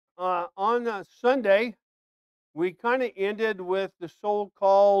On Sunday, we kind of ended with the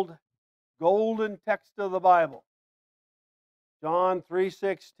so-called golden text of the Bible, John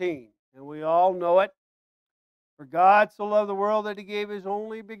 3:16, and we all know it. For God so loved the world that he gave his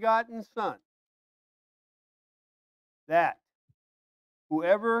only begotten Son, that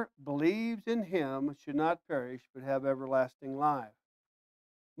whoever believes in him should not perish but have everlasting life.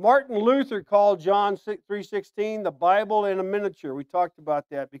 Martin Luther called John 3:16 the Bible in a miniature. We talked about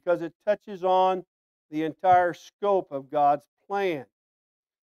that because it touches on the entire scope of God's plan.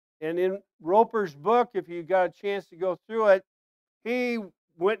 And in Roper's book, if you got a chance to go through it, he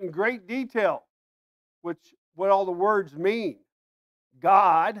went in great detail what all the words mean.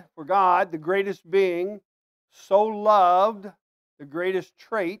 God, for God, the greatest being, so loved, the greatest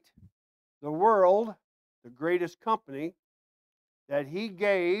trait, the world, the greatest company, that he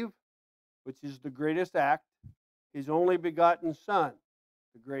gave, which is the greatest act, his only begotten Son,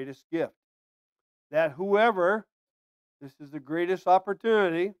 the greatest gift. That whoever, this is the greatest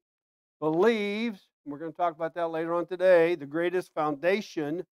opportunity, believes, and we're going to talk about that later on today, the greatest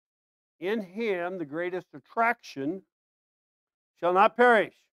foundation in him, the greatest attraction, shall not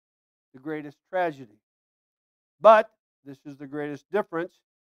perish, the greatest tragedy. But, this is the greatest difference,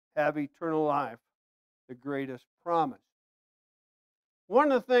 have eternal life, the greatest promise.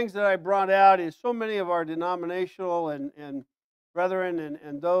 One of the things that I brought out is so many of our denominational and brethren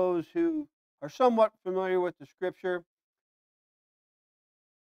and those who are somewhat familiar with the Scripture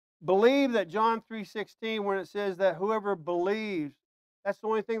believe that John 3:16, when it says that whoever believes, that's the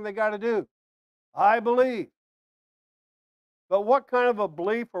only thing they got to do. I believe. But what kind of a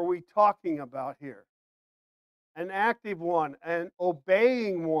belief are we talking about here? An active one, an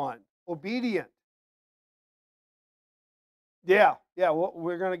obeying one, obedient. Yeah, well,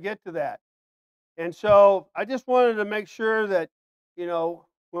 we're going to get to that. And so I just wanted to make sure that,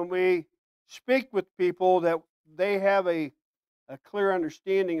 when we speak with people, that they have a clear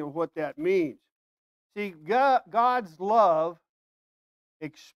understanding of what that means. See, God's love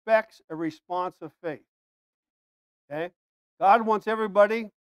expects a response of faith. Okay? God wants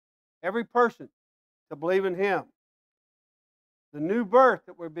everybody, every person, to believe in him. The new birth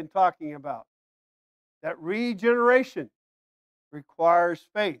that we've been talking about, that regeneration requires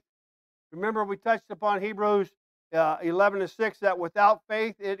faith. Remember, we touched upon Hebrews 11:6, that without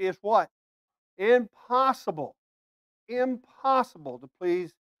faith it is what? Impossible to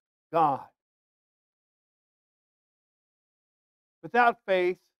please God. Without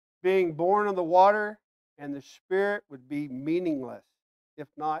faith, being born of the water and the Spirit would be meaningless, if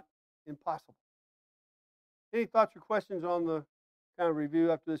not impossible. Any thoughts or questions on the kind of review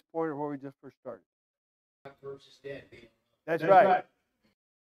up to this point, or where we just first started? Versus dead. That's right.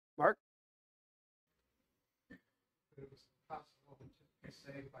 Mark? It was possible to be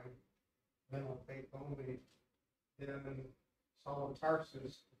saved by mental faith only. Then Saul of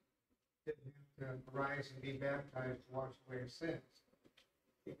Tarsus didn't have to rise and be baptized to wash away his sins,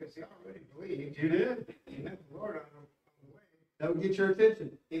 because he already believed. You did? He met the Lord on the way. That would get your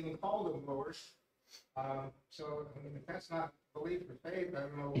attention. Even called him Lord. So if that's not belief or faith, I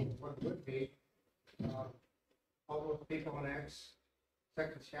don't know what would be. All those people in Acts,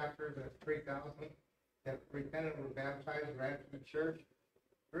 2nd chapter, the 3,000 that repented and were baptized, were added to the church.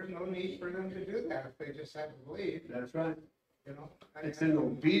 There's no need for them to do that if they just have to believe. That's right. It's an an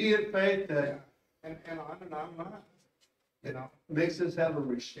obedient faith that and on and on and on. makes us have a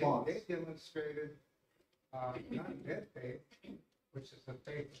response. They demonstrated not dead faith, which is the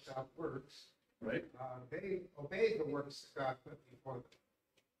faith without works. Right. They obeyed the works that God put before them,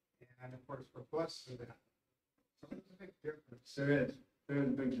 and of course were blessed through that. So there's a big difference. There is a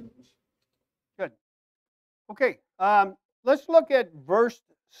big difference. Good. Okay. Let's look at verse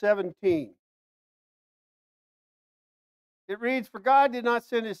 17. It reads, "For God did not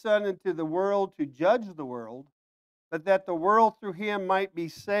send his Son into the world to judge the world, but that the world through him might be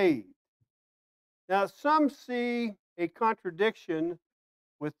saved." Now, some see a contradiction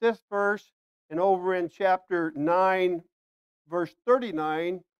with this verse and over in chapter 9, verse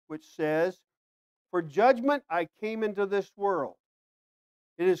 39, which says, "For judgment I came into this world."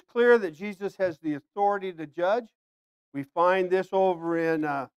 It is clear that Jesus has the authority to judge. We find this over in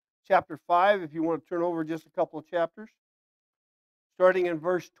chapter 5, if you want to turn over just a couple of chapters. Starting in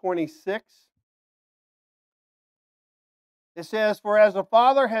verse 26. It says, "For as the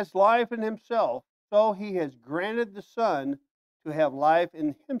Father has life in himself, so he has granted the Son to have life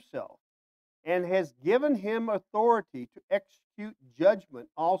in himself, and has given him authority to execute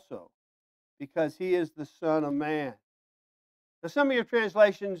judgment also, because he is the Son of Man." Now, some of your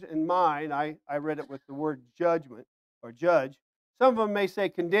translations and mine, I read it with the word judgment, or judge, Some of them may say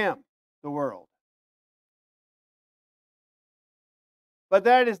condemn the world. But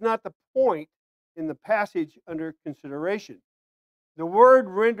that is not the point in the passage under consideration. The word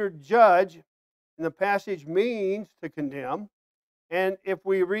rendered judge in the passage means to condemn. And if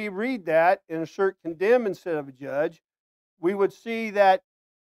we reread that and insert condemn instead of judge, we would see that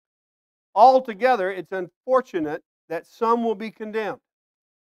altogether it's unfortunate that some will be condemned.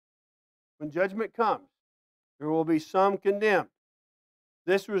 When judgment comes, there will be some condemned.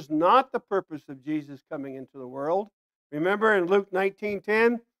 This was not the purpose of Jesus coming into the world. Remember in Luke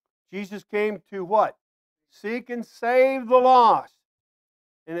 19:10, Jesus came to what? Seek and save the lost.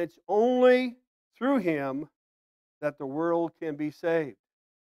 And it's only through him that the world can be saved.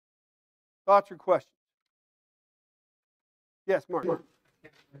 Thoughts or questions? Yes, Mark. I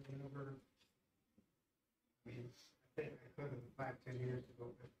think I could have 5-10 years ago,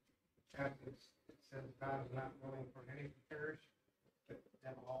 but it says God is not willing for any to perish, but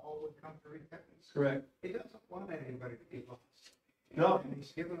that all would come to repentance. Correct. He doesn't want anybody to be lost. No. And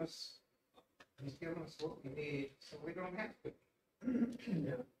He's given us what we need, so we don't have to.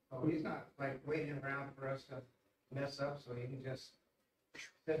 Yeah. So He's not like waiting around for us to mess up, so He can just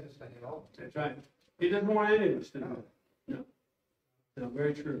send us to hell. That's right. He doesn't want any of us to do it. No. No,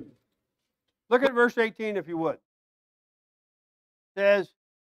 very true. Look at verse 18 if you would. It says,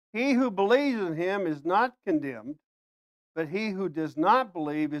 he who believes in him is not condemned, but he who does not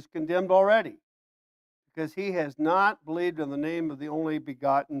believe is condemned already, because he has not believed in the name of the only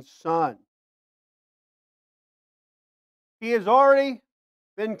begotten Son. He has already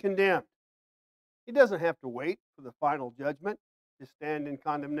been condemned. He doesn't have to wait for the final judgment to stand in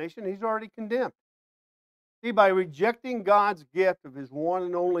condemnation. He's already condemned. See, by rejecting God's gift of his one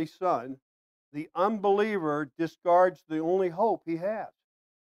and only Son, the unbeliever discards the only hope he has.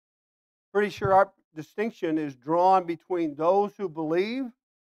 Pretty sure our distinction is drawn between those who believe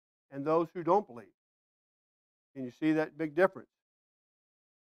and those who don't believe. Can you see that big difference?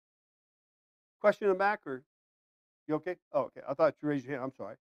 Question in the back, or you okay? Oh, okay. I thought you raised your hand. I'm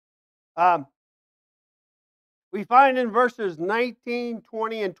sorry. We find in verses 19,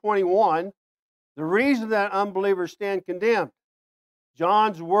 20, and 21 the reason that unbelievers stand condemned.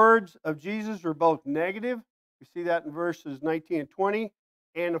 John's words of Jesus are both negative. You see that in verses 19 and 20,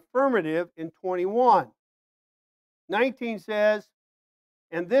 and affirmative in 21. 19 says,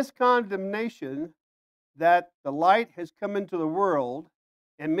 and this condemnation that the light has come into the world,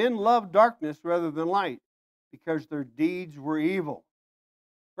 and men love darkness rather than light, because their deeds were evil.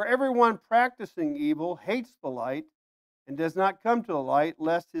 For everyone practicing evil hates the light and does not come to the light,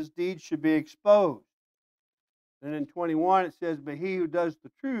 lest his deeds should be exposed. And in 21 it says, but he who does the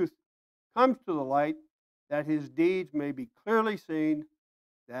truth comes to the light, that his deeds may be clearly seen,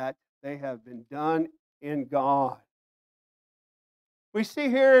 that they have been done in God. We see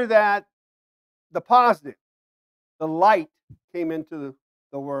here that the positive, the light came into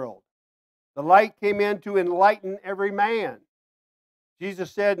the world. The light came in to enlighten every man.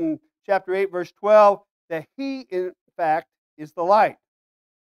 Jesus said in chapter 8, verse 12, that he, in fact, is the light.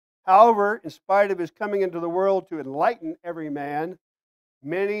 However, in spite of his coming into the world to enlighten every man,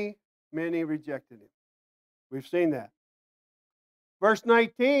 many, many rejected him. We've seen that. Verse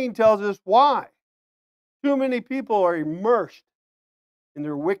 19 tells us why. Too many people are immersed in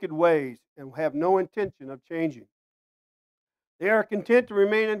their wicked ways and have no intention of changing. They are content to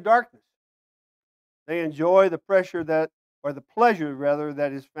remain in darkness. They enjoy the pleasure that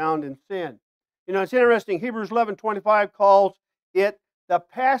is found in sin. You know, it's interesting. Hebrews 11:25 calls it the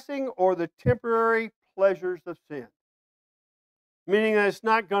passing or the temporary pleasures of sin, meaning that it's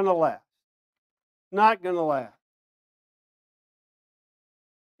not going to last. Not going to last.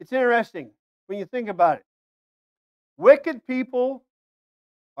 It's interesting when you think about it. Wicked people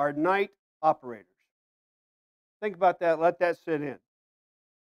are night operators. Think about that. Let that sit in.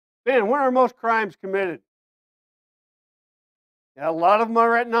 Ben, when are most crimes committed? Yeah, a lot of them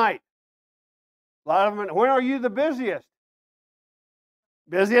are at night. A lot of them. When are you the busiest?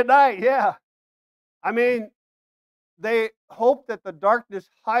 Busy at night, yeah. I mean, they hope that the darkness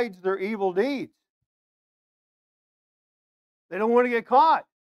hides their evil deeds. They don't want to get caught.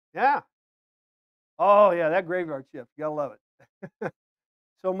 Yeah. Oh, yeah, that graveyard shift. You gotta love it.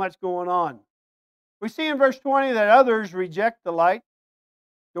 So much going on. We see in verse 20 that others reject the light.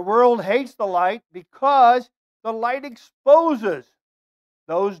 The world hates the light because the light exposes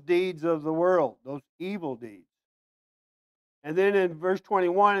those deeds of the world, those evil deeds. And then in verse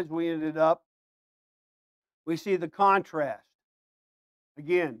 21, as we ended up, we see the contrast.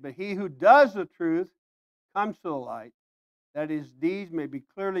 Again, but he who does the truth comes to the light, that his deeds may be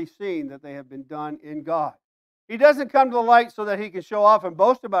clearly seen that they have been done in God. He doesn't come to the light so that he can show off and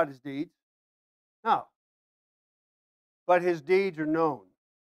boast about his deeds. No. But his deeds are known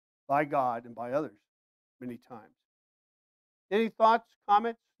by God and by others many times. Any thoughts,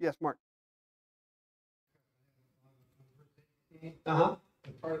 comments? Yes, Mark. Uh-huh.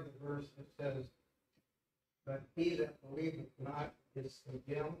 And part of the verse that says, "But he that believeth not is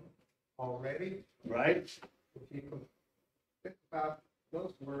condemned already." Right. If you can think about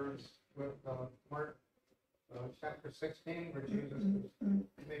those words with Mark chapter 16, where Jesus was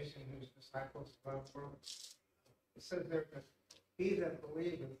commissioning his disciples about the world, it says there that he that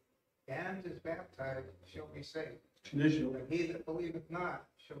believeth and is baptized shall be saved. Conditional. But he that believeth not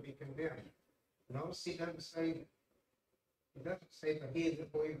shall be condemned. Notice he doesn't say that he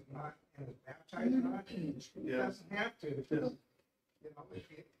that believeth not and is baptized not. He doesn't have to. Because,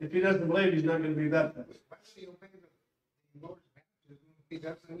 If he doesn't believe, he's not going to be baptized. why does he obey the Lord's baptism if he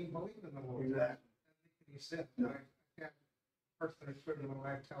doesn't even believe in the Lord? Exactly. He said, I had a person or two in my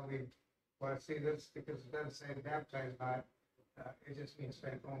life tell me, well, I see this because it doesn't say baptized not. It just means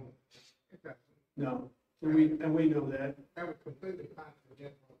saved only. It doesn't. No. And we know that. That would completely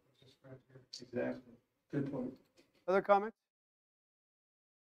contradict what was just read here. Exactly. Good point. Other comments?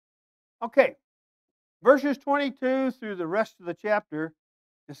 Okay. Verses 22 through the rest of the chapter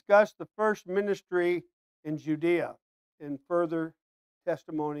discuss the first ministry in Judea in further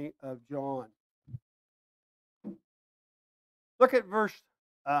testimony of John. Look at verse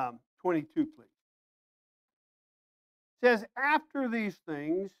 22, please. It says, after these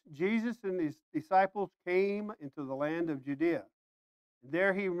things, Jesus and his disciples came into the land of Judea.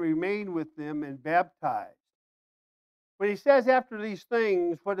 There he remained with them and baptized. When he says after these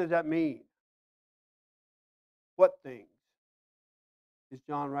things, what does that mean? What things is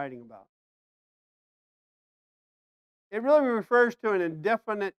John writing about? It really refers to an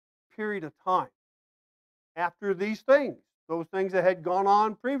indefinite period of time. After these things, those things that had gone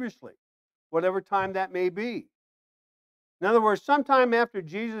on previously, whatever time that may be. In other words, sometime after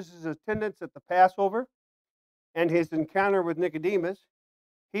Jesus' attendance at the Passover and his encounter with Nicodemus,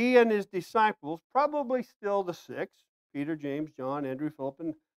 he and his disciples, probably still the six, Peter, James, John, Andrew, Philip,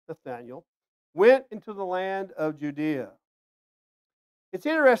 and Nathanael, went into the land of Judea. It's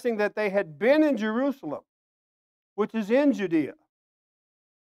interesting that they had been in Jerusalem, which is in Judea.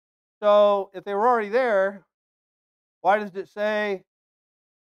 So if they were already there, why does it say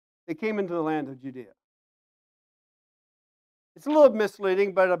they came into the land of Judea? It's a little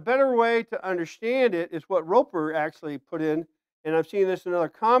misleading, but a better way to understand it is what Roper actually put in, and I've seen this in other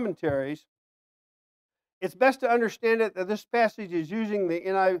commentaries. It's best to understand it that this passage is using the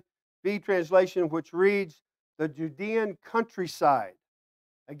NIV translation, which reads the Judean countryside.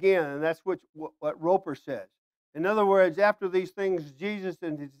 Again, and that's what Roper says. In other words, after these things, Jesus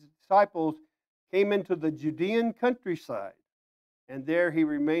and his disciples came into the Judean countryside, and there he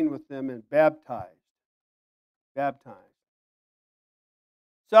remained with them and baptized.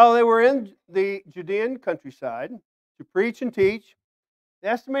 So they were in the Judean countryside to preach and teach. The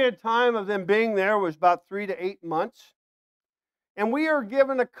estimated time of them being there was about 3 to 8 months. And we are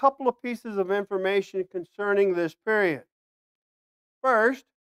given a couple of pieces of information concerning this period. First,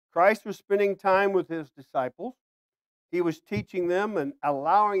 Christ was spending time with his disciples. He was teaching them and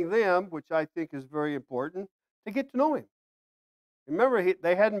allowing them, which I think is very important, to get to know him. Remember,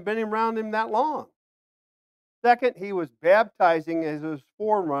 they hadn't been around him that long. Second, he was baptizing as his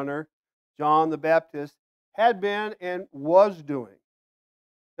forerunner, John the Baptist, had been and was doing.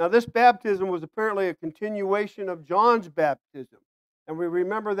 Now, this baptism was apparently a continuation of John's baptism. And we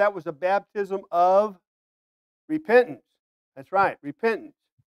remember that was a baptism of repentance. That's right, repentance.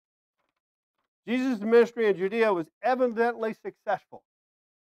 Jesus' ministry in Judea was evidently successful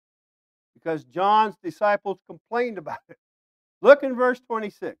because John's disciples complained about it. Look in verse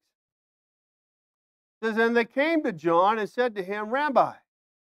 26. It says, and they came to John and said to him, Rabbi,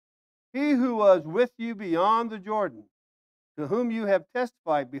 he who was with you beyond the Jordan, to whom you have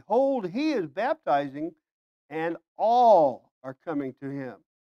testified, behold, he is baptizing, and all are coming to him.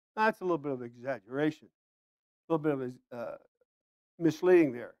 That's a little bit of exaggeration, a little bit of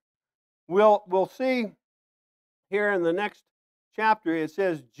misleading there. We'll see here in the next chapter, it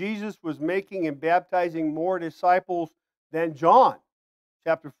says Jesus was making and baptizing more disciples than John,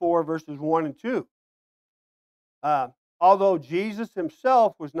 chapter 4, verses 1 and 2. Although Jesus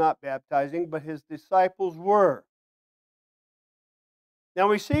himself was not baptizing, but his disciples were. Now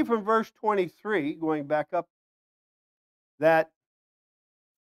we see from verse 23, going back up, that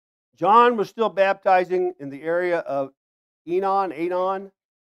John was still baptizing in the area of Aenon,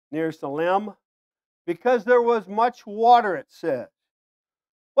 near Salem, because there was much water, it says.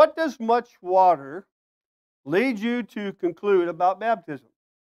 What does much water lead you to conclude about baptism?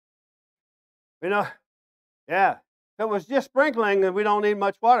 You know, yeah. If it was just sprinkling, then we don't need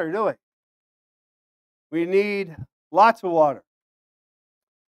much water, do we? We need lots of water.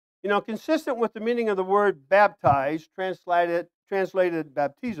 You know, consistent with the meaning of the word baptize, translated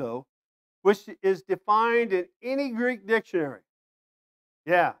baptizo, which is defined in any Greek dictionary.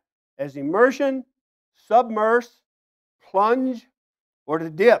 Yeah, as immersion, submerse, plunge, or to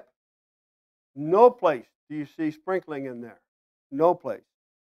dip. No place do you see sprinkling in there. No place.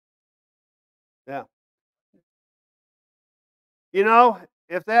 Yeah. You know,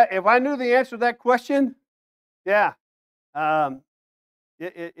 if I knew the answer to that question, yeah, um,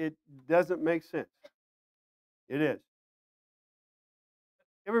 it doesn't make sense. It is.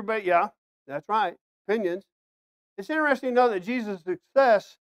 Everybody, yeah, that's right. Opinions. It's interesting to know that Jesus'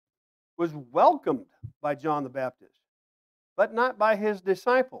 success was welcomed by John the Baptist, but not by his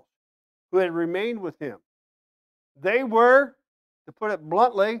disciples who had remained with him. They were, to put it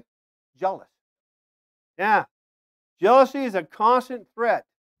bluntly, jealous. Yeah. Jealousy is a constant threat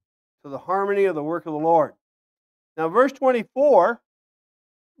to the harmony of the work of the Lord. Now, verse 24,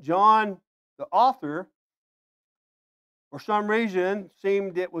 John, the author, for some reason,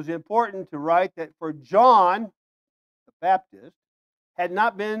 seemed it was important to write that for John, the Baptist, had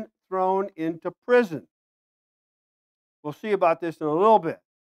not been thrown into prison. We'll see about this in a little bit.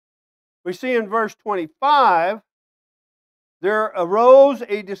 We see in verse 25, there arose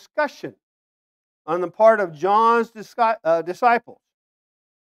a discussion on the part of John's disciples.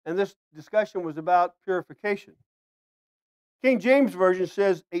 And this discussion was about purification. King James Version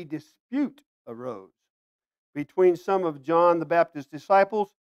says a dispute arose between some of John the Baptist's disciples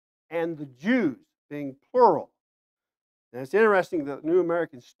and the Jews, being plural. And it's interesting that the New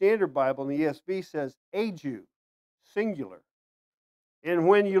American Standard Bible in the ESV says a Jew, singular. And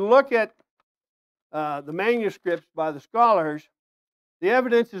when you look at the manuscripts by the scholars, the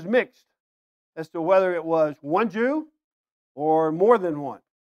evidence is mixed as to whether it was one Jew or more than one.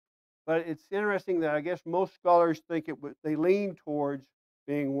 But it's interesting that I guess most scholars think they lean towards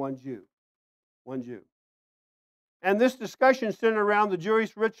being one Jew. One Jew. And this discussion centered around the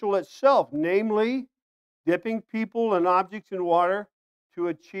Jewish ritual itself, namely dipping people and objects in water to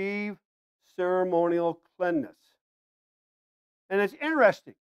achieve ceremonial cleanness. And it's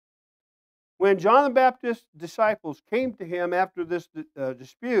interesting. When John the Baptist's disciples came to him after this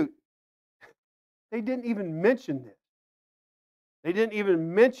dispute, they didn't even mention this. They didn't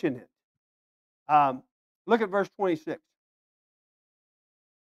even mention it. Look at verse 26.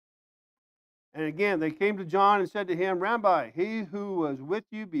 And again, they came to John and said to him, Rabbi, he who was with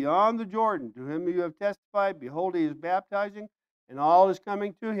you beyond the Jordan, to whom you have testified, behold, he is baptizing, and all is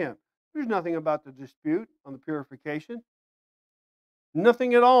coming to him. There's nothing about the dispute on the purification.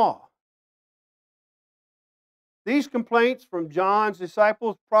 Nothing at all. These complaints from John's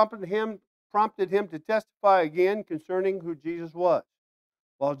disciples prompted him to testify again concerning who Jesus was.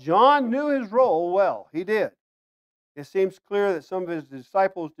 While John knew his role well, he did. It seems clear that some of his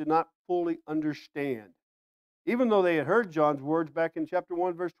disciples did not fully understand, even though they had heard John's words back in chapter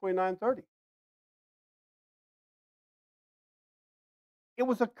 1, verse 29 and 30. It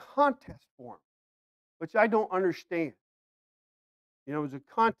was a contest for him, which I don't understand. You know, it was a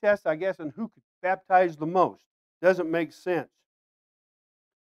contest, I guess, on who could baptize the most. Doesn't make sense.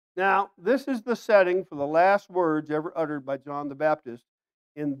 Now, this is the setting for the last words ever uttered by John the Baptist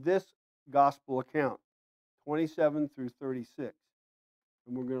in this gospel account, 27 through 36.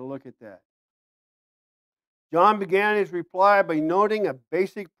 And we're going to look at that. John began his reply by noting a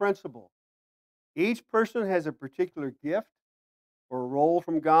basic principle. Each person has a particular gift or role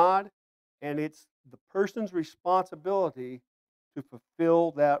from God, and it's the person's responsibility to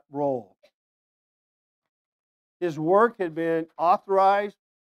fulfill that role. His work had been authorized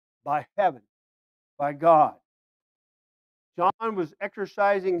by heaven, by God. John was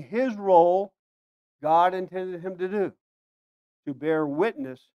exercising his role God intended him to do, to bear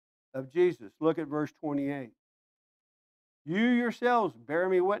witness of Jesus. Look at verse 28. You yourselves bear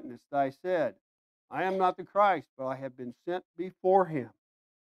me witness that I said, I am not the Christ, but I have been sent before him.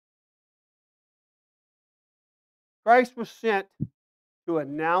 Christ was sent to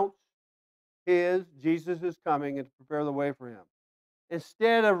announce Jesus' coming and to prepare the way for him.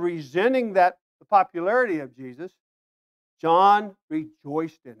 Instead of resenting the popularity of Jesus, John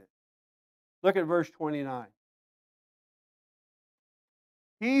rejoiced in it. Look at verse 29.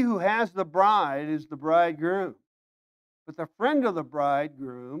 He who has the bride is the bridegroom, but the friend of the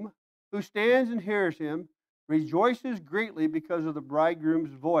bridegroom, who stands and hears him, rejoices greatly because of the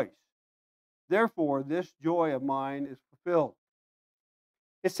bridegroom's voice. Therefore, this joy of mine is fulfilled.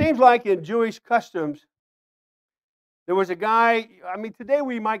 It seems like in Jewish customs, There was a guy, I mean, today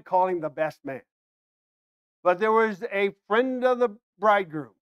we might call him the best man. But there was a friend of the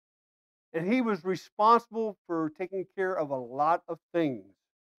bridegroom, and he was responsible for taking care of a lot of things.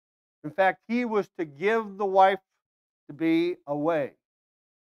 In fact, he was to give the wife to be away.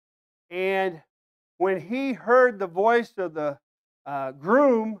 And when he heard the voice of the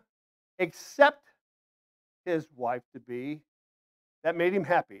groom accept his wife to be, that made him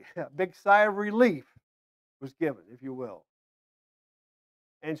happy. A big sigh of relief was given, if you will.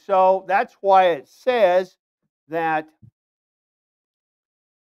 And so that's why it says that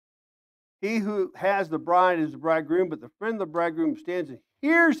he who has the bride is the bridegroom, but the friend of the bridegroom stands and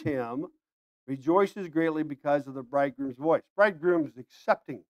hears him, rejoices greatly because of the bridegroom's voice. Bridegroom is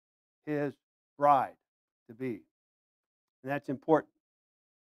accepting his bride to be. And that's important.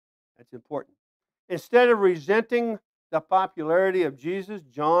 That's important. Instead of resenting the popularity of Jesus,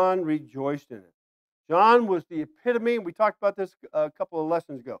 John rejoiced in it. John was the epitome, we talked about this a couple of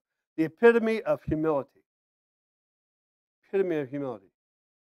lessons ago, the epitome of humility. Epitome of humility.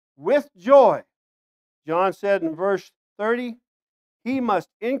 With joy, John said in verse 30, he must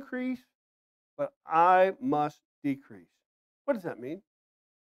increase, but I must decrease. What does that mean?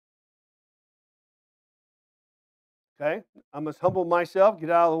 Okay, I must humble myself, get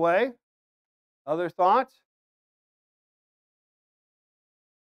out of the way. Other thoughts?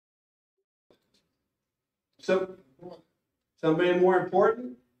 Somebody more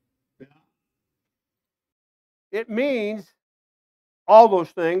important? It means all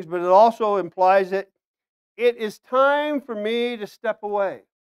those things, but it also implies that it is time for me to step away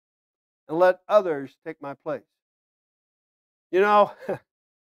and let others take my place. You know,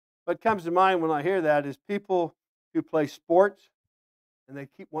 what comes to mind when I hear that is people who play sports and they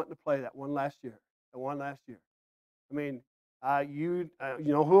keep wanting to play that one last year, the one last year. I mean, you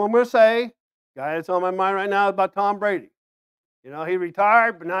know who I'm going to say. Guy that's on my mind right now is about Tom Brady. You know, he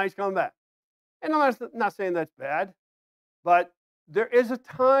retired, but now he's coming back. And I'm not saying that's bad, but there is a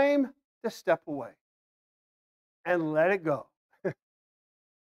time to step away and let it go.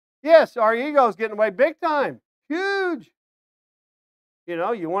 Yes, our ego is getting away big time. Huge. You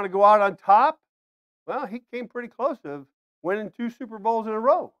know, you want to go out on top? Well, he came pretty close to winning 2 Super Bowls in a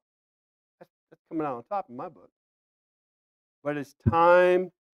row. That's coming out on top in my book. But it's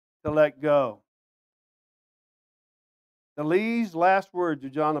time to let go. The Lee's last words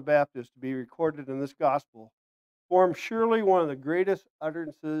of John the Baptist to be recorded in this gospel form surely one of the greatest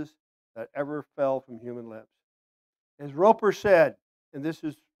utterances that ever fell from human lips. As Roper said, and this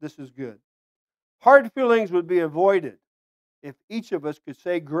is good, hard feelings would be avoided if each of us could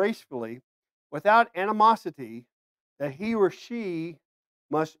say gracefully, without animosity, that he or she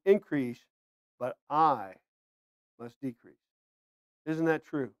must increase, but I must decrease. Isn't that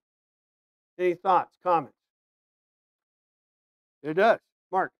true? Any thoughts, comments? It does.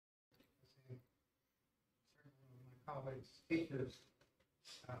 Mark. My colleagues, teachers,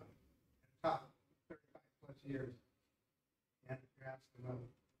 taught 35 plus years, and you're asking them,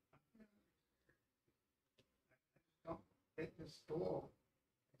 I don't think this school,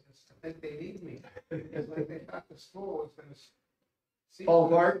 I think they need me. It's like they thought the school was going to see Fall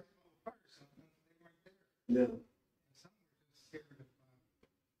apart? So they weren't there. Yeah. And some were just scared of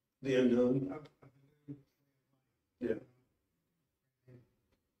The unknown. the new. Yeah.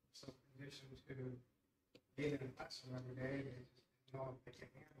 So conditioned to being in a classroom every day, they just didn't know if they can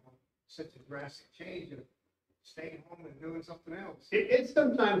handle such a drastic change of staying home and doing something else. It's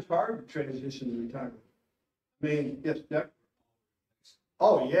sometimes hard to transition to retirement. I mean, yes, Jack?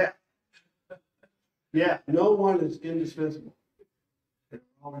 Oh, yeah. Yeah, no one is indispensable. They're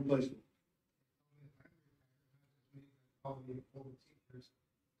all replaceable. All the old teachers,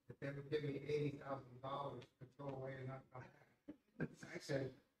 if they would give me $80,000 to throw away and not come back. I said,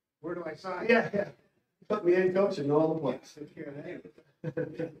 where do I sign? Yeah. Put me in coaching all the place. Take care of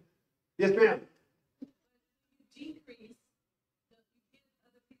that. Yes, ma'am. Decrease, you give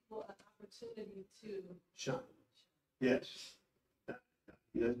other people an opportunity to Shine. Yes.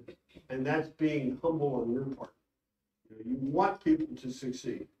 Yeah. And that's being humble on your part. You want people to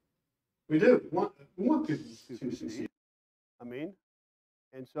succeed. We do. We want people to succeed. I mean,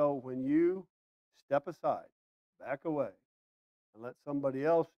 and so when you step aside, back away, and let somebody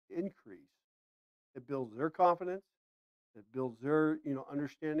else increase, it builds their confidence. It builds their,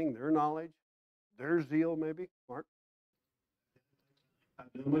 understanding, their knowledge, their zeal, maybe. Mark?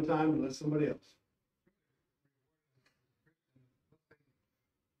 I've done my time to let somebody else.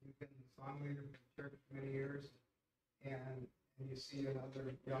 You've been song leader for the church for many years, and you see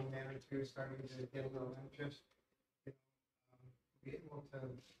another young man or two starting to get a little interest. Be able to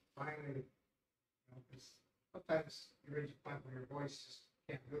finally, because sometimes you reach a point where your voice just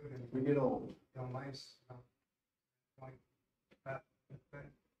can't do it We anymore. get old. You know, mine's like that. But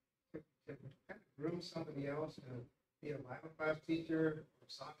to kind of groom somebody else to be a Bible class teacher or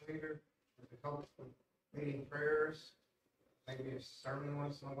song leader, or to help with leading prayers, maybe a sermon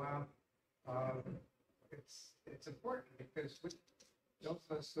once in a while. It's important because those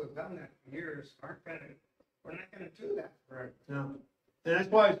of us who have done that for years we're not gonna do that forever. Yeah. And that's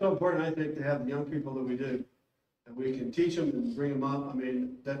why it's so important, I think, to have the young people that we do. That we can teach them and bring them up. I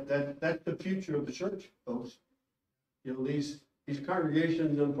mean, that's the future of the church, folks. You know, these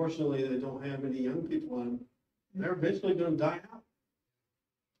congregations, unfortunately, that don't have any young people in them, they're eventually going to die out.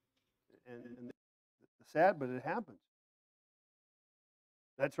 And it's sad, but it happens.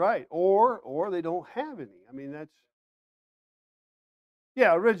 That's right. Or they don't have any. I mean,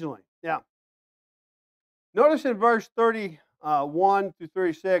 originally. Yeah. Notice in verse 31 through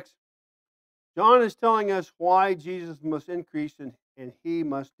 36, John is telling us why Jesus must increase and he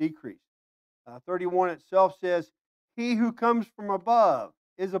must decrease. 31 itself says, "He who comes from above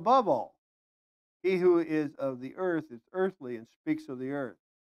is above all. He who is of the earth is earthly and speaks of the earth.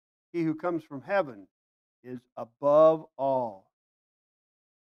 He who comes from heaven is above all."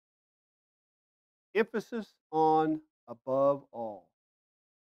 Emphasis on above all.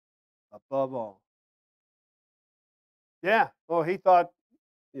 Above all. Yeah. Well, he thought,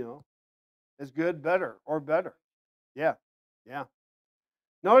 as good, better, or better. Yeah. Yeah.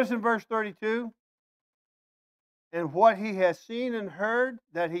 Notice in verse 32, "And what he has seen and heard,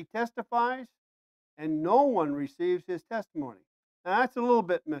 that he testifies, and no one receives his testimony." Now, that's a little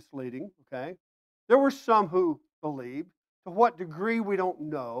bit misleading, okay? There were some who believed. To what degree, we don't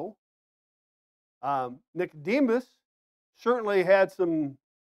know. Nicodemus certainly had some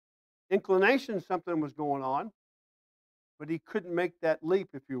inclination something was going on, but he couldn't make that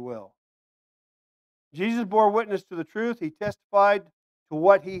leap, if you will. Jesus bore witness to the truth. He testified to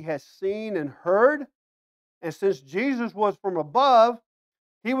what he has seen and heard. And since Jesus was from above,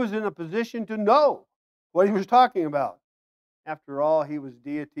 he was in a position to know what he was talking about. After all, he was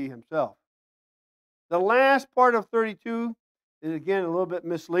deity himself. The last part of 32 is, again, a little bit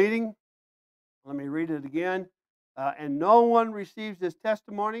misleading. Let me read it again. "And no one receives his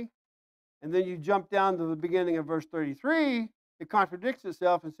testimony." And then you jump down to the beginning of verse 33. It contradicts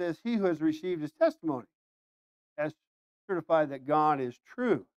itself and says, "He who has received his testimony has certified that God is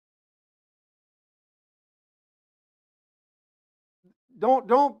true."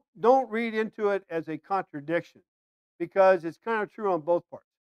 Don't read into it as a contradiction, because it's kind of true on both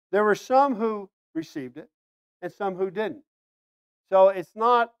parts. There were some who received it and some who didn't. So it's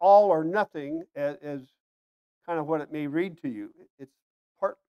not all or nothing as kind of what it may read to you. It's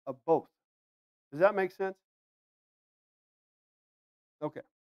part of both. Does that make sense? Okay.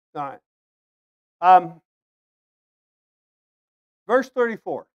 All right. Verse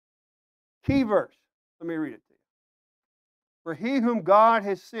 34. Key verse. Let me read it to you. "For he whom God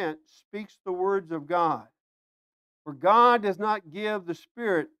has sent speaks the words of God. For God does not give the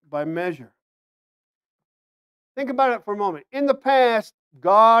Spirit by measure." Think about it for a moment. In the past,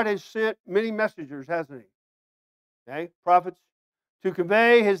 God has sent many messengers, hasn't he? Okay, prophets, to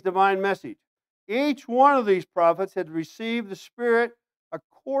convey his divine message. Each one of these prophets had received the Spirit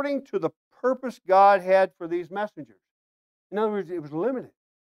according to the purpose God had for these messengers. In other words, it was limited.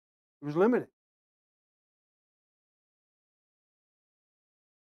 It was limited.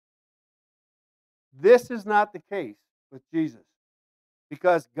 This is not the case with Jesus,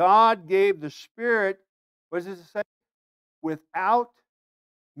 because God gave the Spirit, what does it say? Without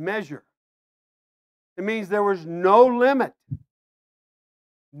measure. It means there was no limit.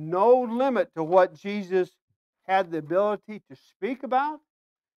 No limit to what Jesus had the ability to speak about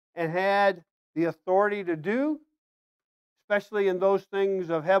and had the authority to do, especially in those things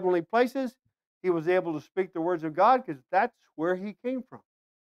of heavenly places. He was able to speak the words of God because that's where he came from.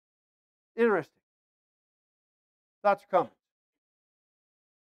 Interesting. Thoughts or comments?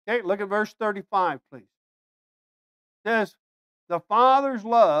 Okay, look at verse 35, please. It says, the Father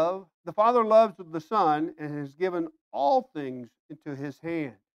loves the Son and has given all things into his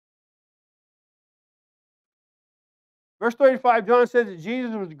hand. Verse 35, John says that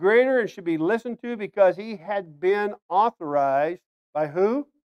Jesus was greater and should be listened to because he had been authorized by who?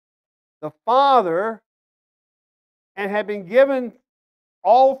 The Father, and had been given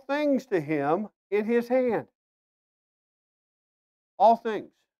all things to him in his hand. All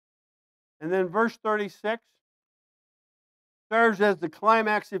things. And then verse 36 serves as the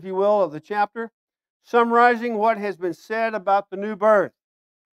climax, if you will, of the chapter, summarizing what has been said about the new birth.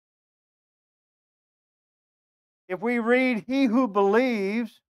 If we read, he who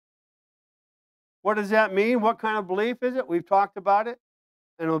believes What does that mean? What kind of belief is it? We've talked about it.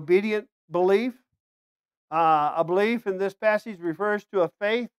 An obedient belief. A belief in this passage refers to a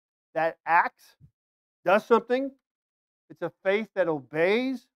faith that acts, does something. It's a faith that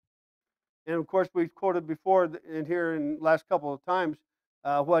obeys. And of course, we've quoted before in here in the last couple of times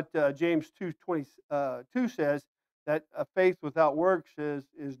what James 2:22 says, that a faith without works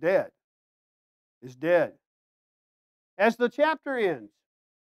is dead. Is dead. As the chapter ends,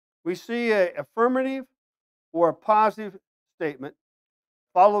 we see an affirmative or a positive statement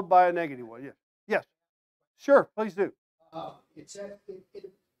followed by a negative one. Yes. Yes. Sure, please do. It's a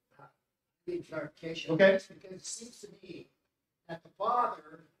big clarification. Okay. Because it seems to me that the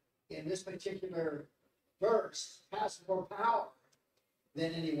Father in this particular verse has more power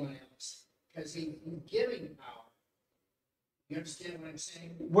than anyone else because he's giving power. You understand what I'm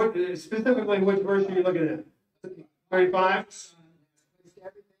saying? What specifically? Which verse are you looking at? 35.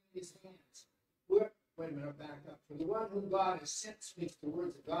 Everything in his hands. Wait a minute, back up. For the one whom God has sent speaks the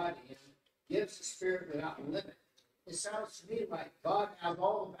words of God and gives the Spirit without limit. It sounds to me like God has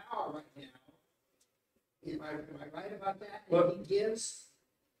all the power right now. Am I right about that? Well, and he gives,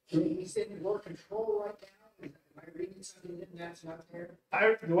 he's in more control right now. Am I reading something that's not there?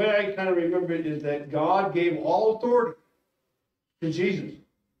 The way I kind of remember it is that God gave all authority to Jesus.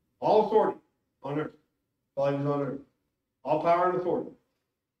 All authority on earth. While he was on earth. All power and authority.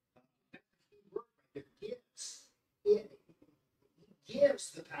 He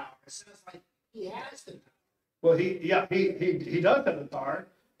gives the power. It sounds like he has the power. Well, he does have the power,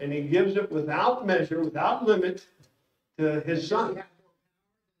 and he gives it without measure, without limit, to his Son.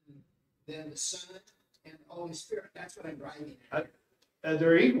 Than the Son and the Holy Spirit. That's what I'm driving at.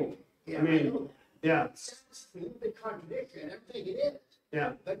 They're equal. Yeah, I mean, I know that. yeah. It sounds a little bit contradictory, and I think it is.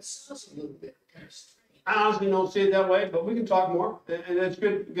 Yeah. But it sounds a little bit kind of strange. I honestly don't see it that way, but we can talk more, and it's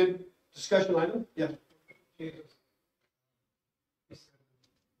good discussion item. Yes. Jesus. He said,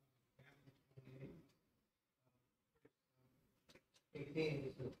 18,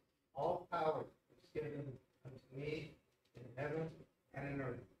 he said, all power is given unto me in heaven and in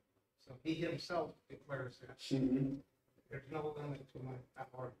earth. So he himself declares that. Mm-hmm. There's no limit to my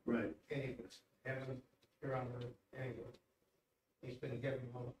power Right. anywhere. Heaven, here on earth, anywhere. He's been given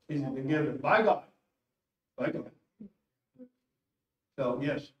all. He's been given by God. By God. So,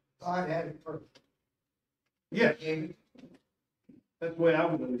 yes. God had it first. Yes. Gave it. That's the way I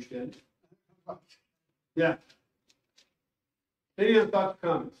would understand it. Yeah. Any other thoughts or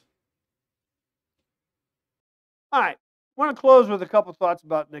comments? All right. I want to close with a couple thoughts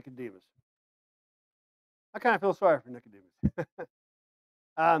about Nicodemus. I kind of feel sorry for Nicodemus.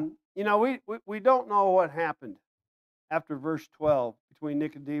 We don't know what happened after verse 12 between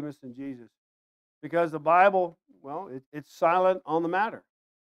Nicodemus and Jesus because the Bible, it's silent on the matter.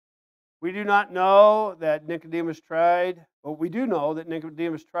 We do not know that Nicodemus tried, but we do know that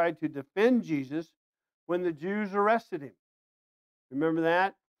Nicodemus tried to defend Jesus when the Jews arrested him. Remember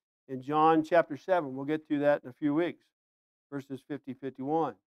that? In John chapter 7. We'll get to that in a few weeks, verses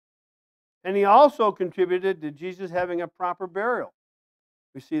 50-51. And he also contributed to Jesus having a proper burial.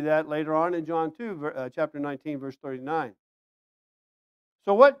 We see that later on in John 2, chapter 19, verse 39.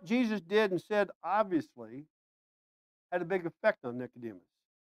 So what Jesus did and said obviously had a big effect on Nicodemus.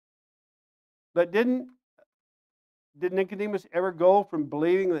 But did Nicodemus ever go from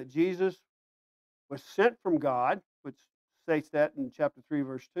believing that Jesus was sent from God, which states that in chapter 3,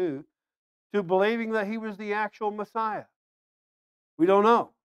 verse 2, to believing that he was the actual Messiah? We don't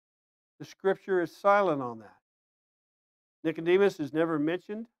know. The Scripture is silent on that. Nicodemus is never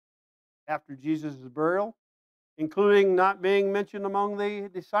mentioned after Jesus' burial, including not being mentioned among the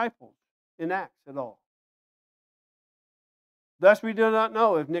disciples in Acts at all. Thus, we do not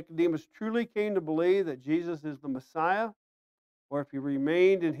know if Nicodemus truly came to believe that Jesus is the Messiah, or if he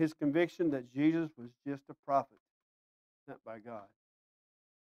remained in his conviction that Jesus was just a prophet sent by God.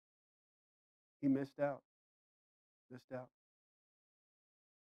 He missed out. Missed out.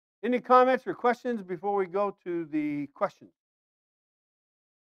 Any comments or questions before we go to the questions?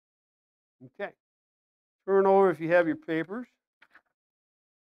 Okay. Turn over if you have your papers.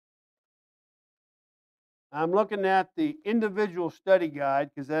 I'm looking at the individual study guide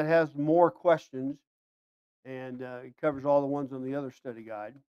because that has more questions, and it covers all the ones on the other study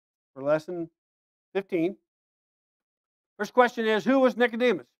guide for lesson 15. First question is, who was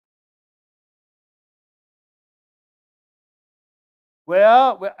Nicodemus?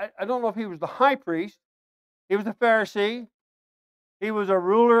 Well, I don't know if he was the high priest. He was a Pharisee. He was a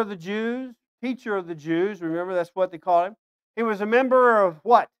ruler of the Jews, teacher of the Jews. Remember, that's what they call him. He was a member of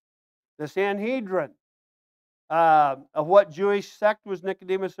what? The Sanhedrin. Of what Jewish sect was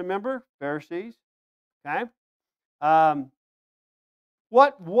Nicodemus a member? Pharisees. Okay? Um,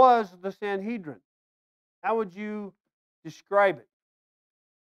 what was the Sanhedrin? How would you describe it?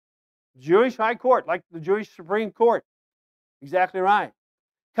 Jewish high court, like the Jewish Supreme Court. Exactly right.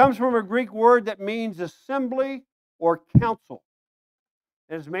 Comes from a Greek word that means assembly or council.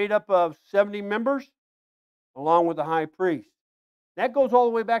 It is made up of 70 members along with the high priest. That goes all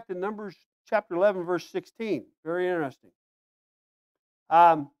the way back to Numbers chapter 11, verse 16. Very interesting.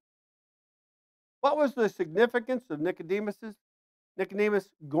 What was the significance of Nicodemus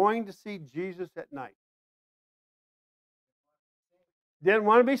going to see Jesus at night? Didn't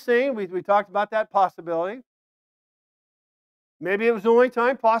want to be seen. We talked about that possibility. Maybe it was the only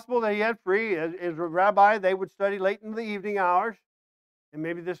time possible that he had free. As a rabbi, they would study late in the evening hours. And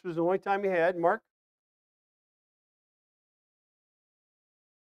maybe this was the only time he had. Mark?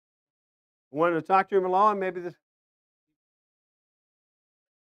 Wanted to talk to him alone. Maybe this.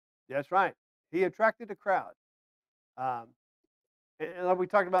 That's right. He attracted a crowd. And like we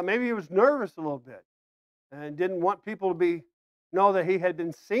talked about, maybe he was nervous a little bit and didn't want people to know that he had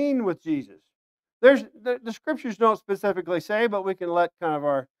been seen with Jesus. The scriptures don't specifically say, but we can let kind of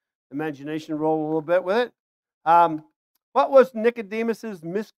our imagination roll a little bit with it. What was Nicodemus's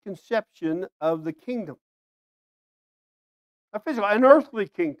misconception of the kingdom? A physical, an earthly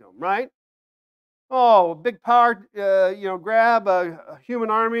kingdom, right? Oh, big power, grab human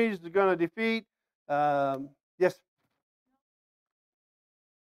armies are going to defeat. Yes.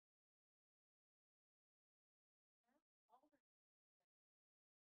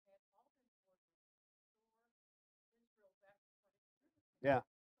 Yeah.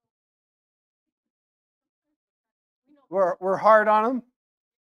 We're hard on them.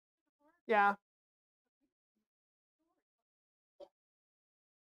 Yeah.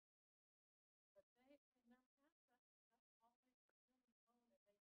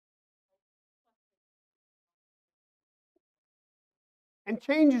 And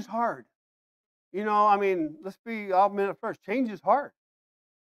change is hard. I'll admit it first. Change is hard.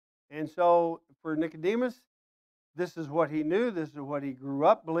 And so for Nicodemus, this is what he knew. This is what he grew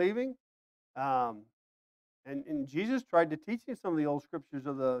up believing. And Jesus tried to teach him some of the old scriptures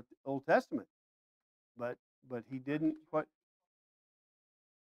of the Old Testament. But he didn't quite.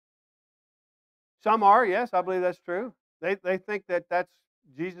 Some are, yes, I believe that's true. They think that that's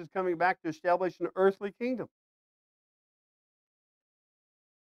Jesus coming back to establish an earthly kingdom.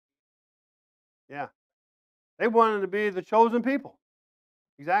 Yeah. They wanted to be the chosen people.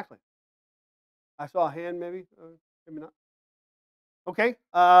 Exactly. I saw a hand, maybe. Maybe not. Okay.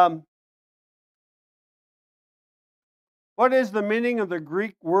 What is the meaning of the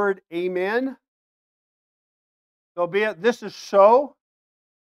Greek word amen? So be it, this is so.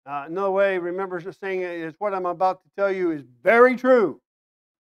 Another way, remember saying it is what I'm about to tell you is very true.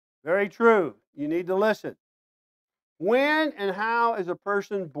 Very true. You need to listen. When and how is a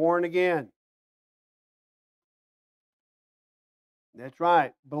person born again? That's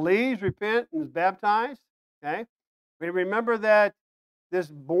right. Believes, repent, and is baptized. Okay. We remember that this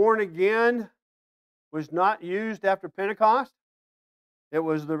born again was not used after Pentecost. It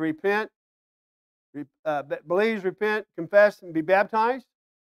was the believes, repent, confess, and be baptized.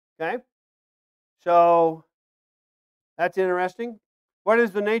 Okay. So that's interesting. What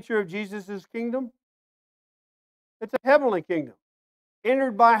is the nature of Jesus' kingdom? It's a heavenly kingdom.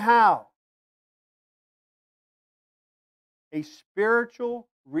 Entered by how? A spiritual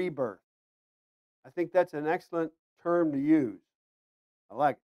rebirth. I think that's an excellent term to use. I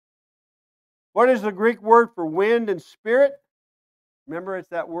like it. What is the Greek word for wind and spirit? Remember, it's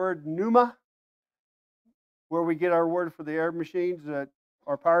that word pneuma, where we get our word for the air machines that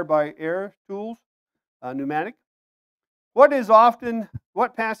are powered by air tools, pneumatic. What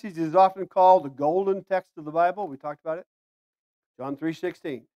passage is often called the golden text of the Bible? We talked about it. John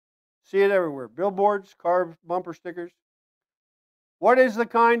 3:16. See it everywhere. Billboards, carved bumper stickers. What is the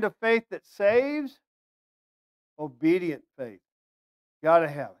kind of faith that saves? Obedient faith. Got to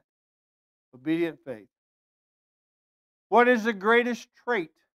have it. Obedient faith. What is the greatest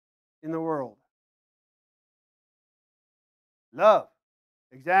trait in the world? Love.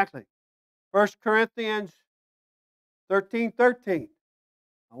 Exactly. 1 Corinthians 13:13.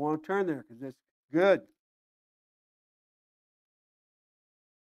 I want to turn there because it's good.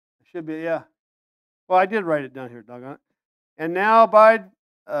 It should be, yeah. Well, I did write it down here, doggone it. And now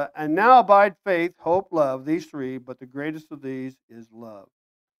abide faith, hope, love, these three, but the greatest of these is love.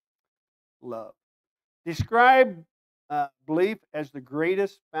 Love. Describe belief as the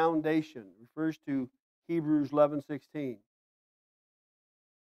greatest foundation. Refers to Hebrews 11:16.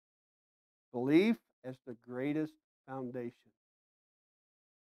 Belief as the greatest foundation.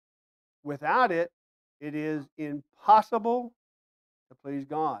 Without it, it is impossible to please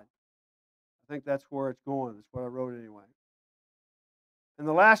God. I think that's where it's going. That's what I wrote anyway. And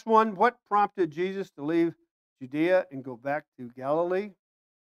the last one, what prompted Jesus to leave Judea and go back to Galilee?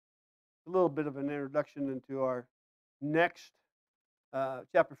 A little bit of an introduction into our next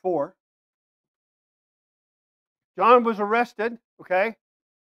chapter 4. John was arrested, okay?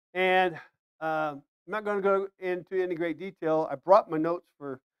 And I'm not going to go into any great detail. I brought my notes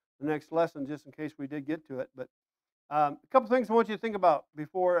for the next lesson just in case we did get to it. But a couple things I want you to think about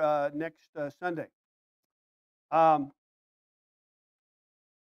before next Sunday.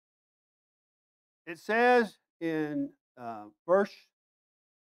 It says in verse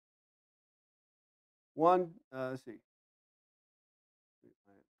 1, let's see.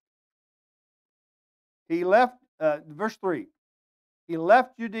 He left, verse 3. He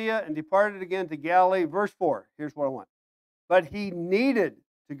left Judea and departed again to Galilee. Verse 4, here's what I want. But he needed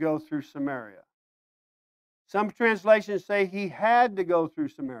to go through Samaria. Some translations say he had to go through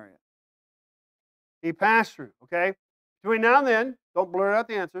Samaria. He passed through, okay? Between now and then, don't blur out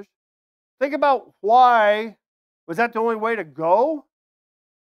the answers. Think about why. Was that the only way to go?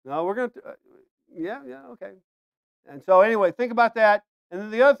 No, we're going to, yeah, okay. And so anyway, think about that. And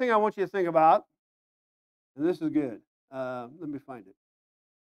then the other thing I want you to think about, and this is good. Let me find it.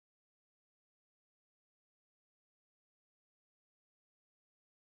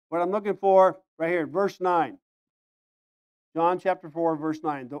 What I'm looking for right here, verse 9. John chapter 4, verse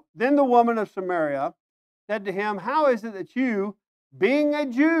 9. Then the woman of Samaria said to him, how is it that you, being a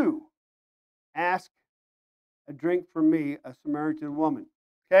Jew, ask a drink from me, a Samaritan woman?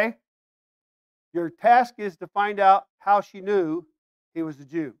 Okay? Your task is to find out how she knew he was a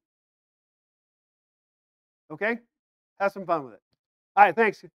Jew. Okay? Have some fun with it. All right,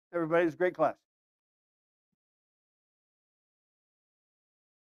 thanks, everybody. It was a great class.